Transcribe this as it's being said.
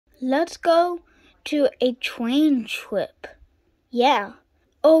Let's go to a train trip. Yeah.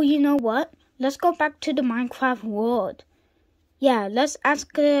 Oh, you know what? Let's go back to the Minecraft world. Yeah, let's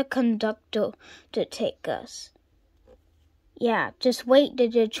ask the conductor to take us. Yeah, just wait till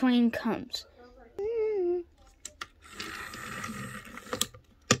the train comes.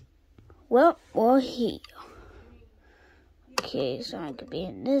 Well, we're here. Okay, so I could be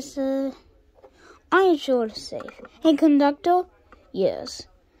in this. I'm sure it's safe. Hey, conductor? Yes.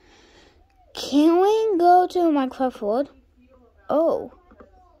 Can we go to Minecraft world? Oh,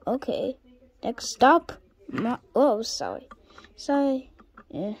 okay. Next stop. Oh, sorry.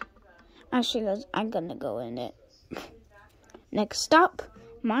 Yeah. Actually, I'm gonna go in it. Next stop,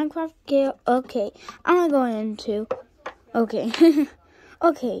 Minecraft gear. Okay, I'm going to. Okay.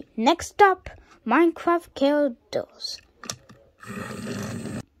 Okay, next stop, Minecraft characters.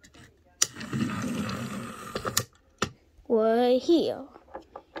 We're here.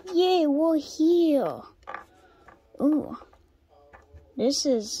 Yay, we're here. Ooh, this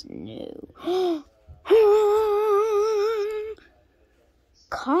is new.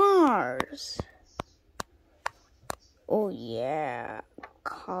 Cars. Oh yeah,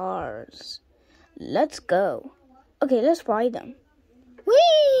 cars. Let's go. Okay, let's ride them.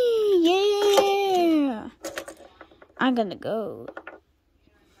 Whee! Yeah! I'm gonna go.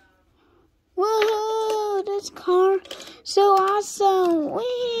 Whoa! This car, so awesome!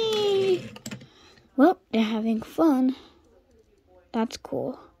 Whee! Well, they're having fun. That's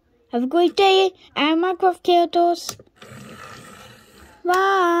cool. Have a great day, and Minecraft characters.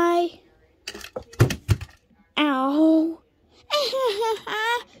 Bye. Ow!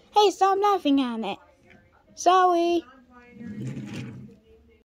 Hey, stop laughing at it. Sorry.